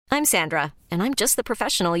I'm Sandra, and I'm just the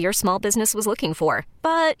professional your small business was looking for.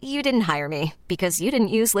 But you didn't hire me because you didn't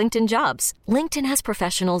use LinkedIn Jobs. LinkedIn has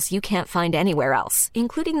professionals you can't find anywhere else,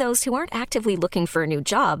 including those who aren't actively looking for a new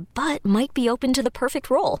job, but might be open to the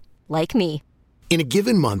perfect role, like me. In a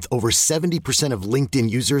given month, over 70% of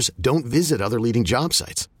LinkedIn users don't visit other leading job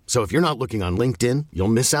sites. So if you're not looking on LinkedIn, you'll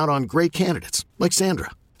miss out on great candidates like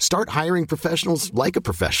Sandra. Start hiring professionals like a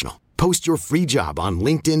professional. Post your free job on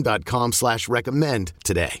linkedin.com/recommend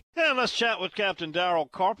today. And let's chat with Captain Darrell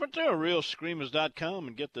Carpenter of RealScreamers.com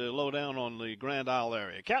and get the lowdown on the Grand Isle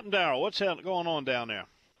area. Captain Darrell, what's going on down there?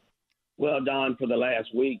 Well, Don, for the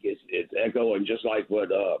last week, it's echoing just like what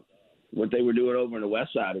they were doing over in the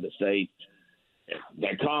west side of the state.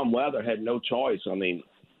 That calm weather had no choice. I mean,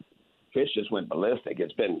 fish just went ballistic.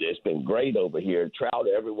 It's been great over here. Trout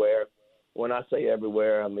everywhere. When I say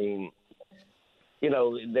everywhere, I mean, you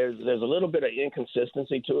know, there's a little bit of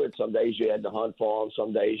inconsistency to it. Some days you had to hunt for them.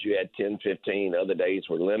 Some days you had 10, 15. Other days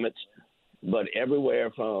were limits. But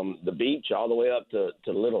everywhere from the beach all the way up to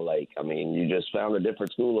Little Lake, I mean, you just found a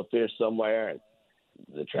different school of fish somewhere, and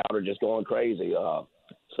the trout are just going crazy.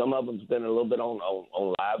 Some of them's been a little bit on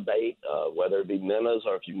live bait, whether it be minnows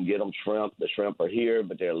or if you can get them shrimp. The shrimp are here,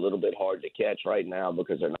 but they're a little bit hard to catch right now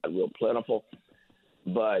because they're not real plentiful.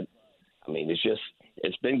 But, I mean,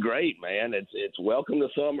 it's been great, man. It's welcome to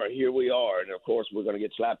summer. Here we are. And, of course, we're going to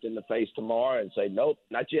get slapped in the face tomorrow and say, nope,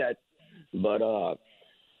 not yet. But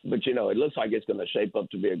you know, it looks like it's going to shape up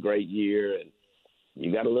to be a great year. And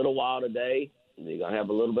you got a little while today. You're going to have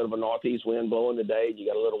a little bit of a northeast wind blowing today. You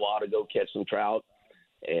got a little while to go catch some trout.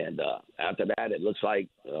 And after that, it looks like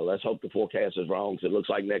let's hope the forecast is wrong, because it looks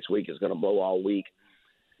like next week is going to blow all week.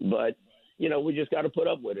 But, you know, we just got to put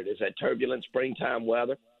up with it. It's that turbulent springtime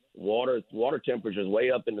weather. Water temperatures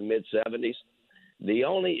way up in the mid-70s.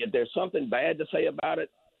 If there's something bad to say about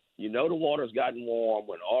it, you know the water's gotten warm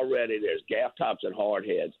when already there's gaff tops and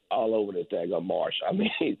hardheads all over this daggone marsh. I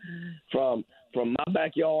mean, from my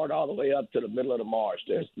backyard all the way up to the middle of the marsh,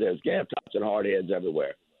 there's gaff tops and hardheads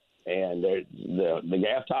everywhere. And the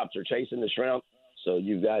gaff tops are chasing the shrimp, so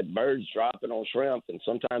you've got birds dropping on shrimp, and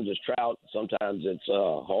sometimes it's trout, sometimes it's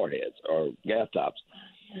hardheads or gaff tops.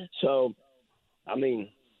 So, I mean,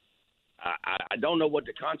 I don't know what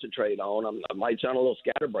to concentrate on. I might sound a little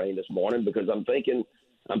scatterbrained this morning because I'm thinking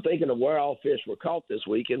of where all fish were caught this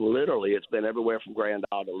week, and literally it's been everywhere from Grand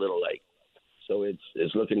Isle to Little Lake. So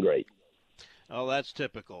it's looking great. Oh, that's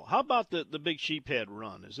typical. How about the big sheephead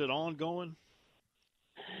run? Is it ongoing?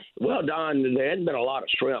 Well, Don, there hadn't been a lot of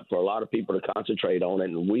shrimp for a lot of people to concentrate on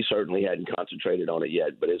it, and we certainly hadn't concentrated on it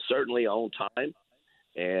yet. But it's certainly on time.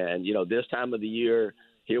 And, you know, this time of the year,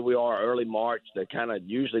 here we are early March,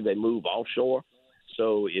 usually they move offshore.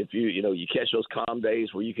 So if you catch those calm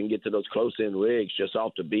days where you can get to those close-in rigs just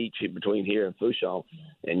off the beach between here and Fourchon,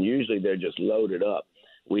 and usually they're just loaded up.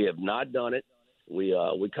 We have not done it. We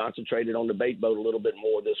concentrated on the bait boat a little bit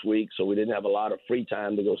more this week, so we didn't have a lot of free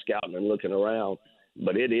time to go scouting and looking around.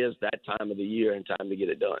 But it is that time of the year and time to get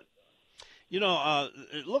it done. You know,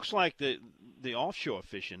 it looks like the offshore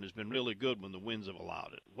fishing has been really good when the winds have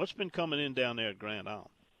allowed it. What's been coming in down there at Grand Isle?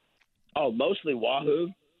 Oh, mostly wahoo.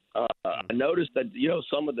 I noticed that, you know,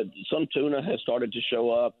 some tuna has started to show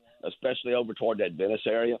up, especially over toward that Venice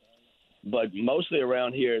area. But mostly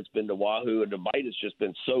around here, it's been the wahoo, and the bite has just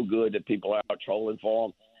been so good that people are out trolling for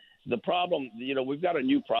them. The problem, you know, we've got a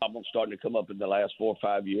new problem starting to come up in the last 4 or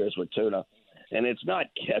 5 years with tuna, and it's not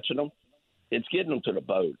catching them. It's getting them to the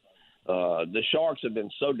boat. The sharks have been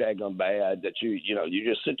so daggone bad that you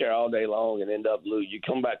just sit there all day long and end up you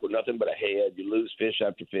come back with nothing but a head. You lose fish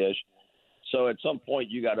after fish. So at some point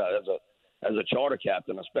you got to, as a charter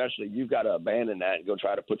captain especially, you've got to abandon that and go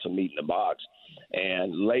try to put some meat in the box.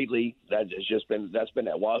 And lately that's been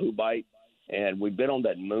that wahoo bite, and we've been on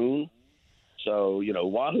that moon. So, you know,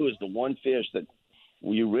 wahoo is the one fish that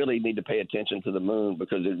you really need to pay attention to the moon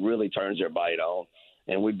because it really turns their bite on.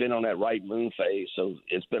 And we've been on that right moon phase, so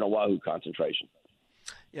it's been a wahoo concentration.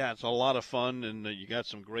 Yeah, it's a lot of fun, and you got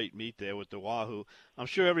some great meat there with the wahoo. I'm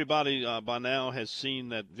sure everybody by now has seen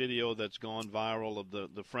that video that's gone viral of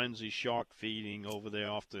the frenzy shark feeding over there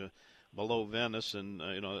below Venice, and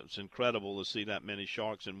you know, it's incredible to see that many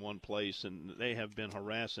sharks in one place, and they have been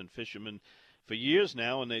harassing fishermen for years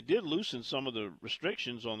now, and they did loosen some of the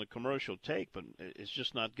restrictions on the commercial take, but it's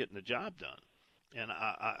just not getting the job done. And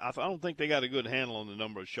I don't think they got a good handle on the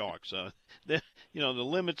number of sharks. You know, the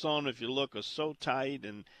limits on, if you look, are so tight,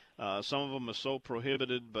 and some of them are so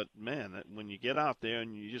prohibited. But, man, when you get out there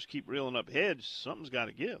and you just keep reeling up heads, something's got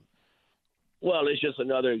to give. Well, it's just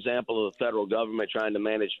another example of the federal government trying to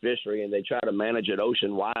manage fishery, and they try to manage it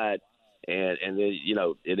ocean-wide. And then,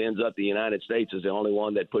 it ends up the United States is the only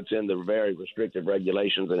one that puts in the very restrictive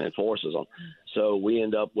regulations and enforces them. So we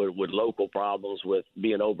end up with local problems with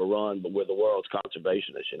being overrun, but we're the world's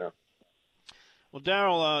conservationists, Well,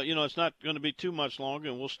 Darrell, it's not going to be too much longer,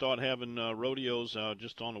 and we'll start having rodeos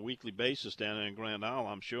just on a weekly basis down there in Grand Isle.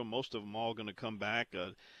 I'm sure most of them all going to come back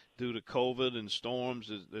due to COVID and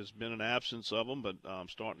storms. There's been an absence of them, but I'm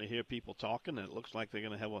starting to hear people talking, and it looks like they're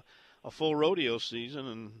going to have a full rodeo season,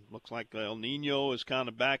 and looks like El Nino has kind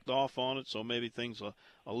of backed off on it, so maybe things are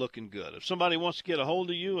looking good. If somebody wants to get a hold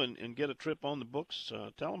of you and get a trip on the books,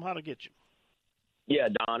 tell them how to get you. Yeah,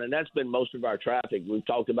 Don, and that's been most of our traffic. We've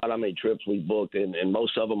talked about how many trips we've booked, and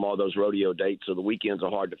most of them are those rodeo dates, so the weekends are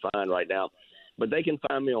hard to find right now. But they can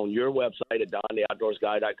find me on your website at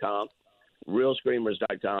dontheoutdoorsguy.com,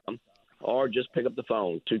 realscreamers.com, or just pick up the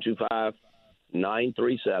phone,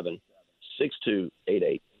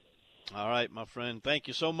 225-937-6288. All right, my friend. Thank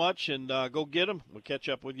you so much, and go get them. We'll catch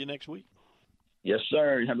up with you next week. Yes,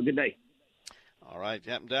 sir. Have a good day. All right,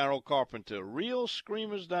 Captain Darrell Carpenter,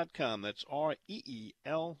 realscreamers.com. That's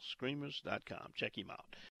REEL Screamers.com. Check him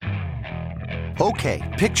out. Okay,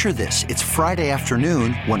 picture this. It's Friday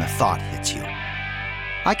afternoon when a thought hits you.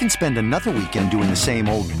 I can spend another weekend doing the same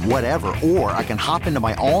old whatever, or I can hop into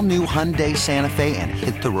my all-new Hyundai Santa Fe and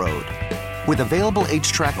hit the road. With available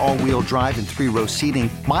H-Track all-wheel drive and 3-row seating,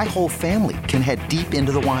 my whole family can head deep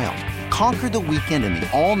into the wild. Conquer the weekend in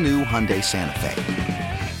the all-new Hyundai Santa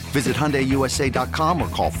Fe. Visit HyundaiUSA.com or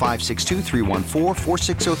call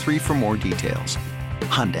 562-314-4603 for more details.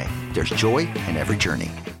 Hyundai, there's joy in every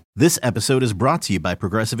journey. This episode is brought to you by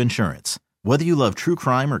Progressive Insurance. Whether you love true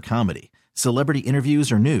crime or comedy, celebrity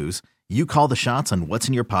interviews or news, you call the shots on what's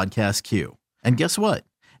in your podcast queue. And guess what?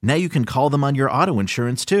 Now you can call them on your auto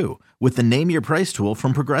insurance too with the Name Your Price tool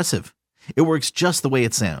from Progressive. It works just the way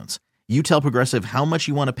it sounds. You tell Progressive how much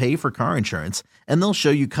you want to pay for car insurance, and they'll show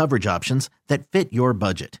you coverage options that fit your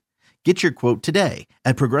budget. Get your quote today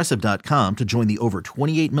at Progressive.com to join the over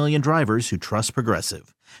 28 million drivers who trust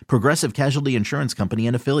Progressive. Progressive Casualty Insurance Company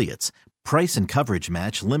and Affiliates. Price and coverage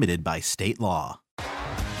match limited by state law.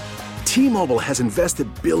 T-Mobile has invested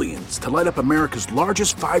billions to light up America's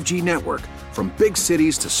largest 5G network, from big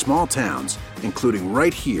cities to small towns, including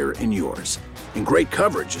right here in yours. And great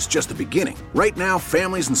coverage is just the beginning. Right now,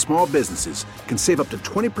 families and small businesses can save up to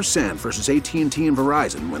 20% versus AT&T and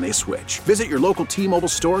Verizon when they switch. Visit your local T-Mobile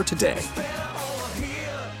store today.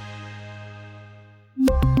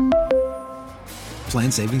 Plan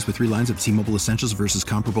savings with 3 lines of T-Mobile Essentials versus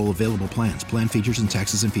comparable available plans. Plan features and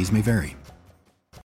taxes and fees may vary.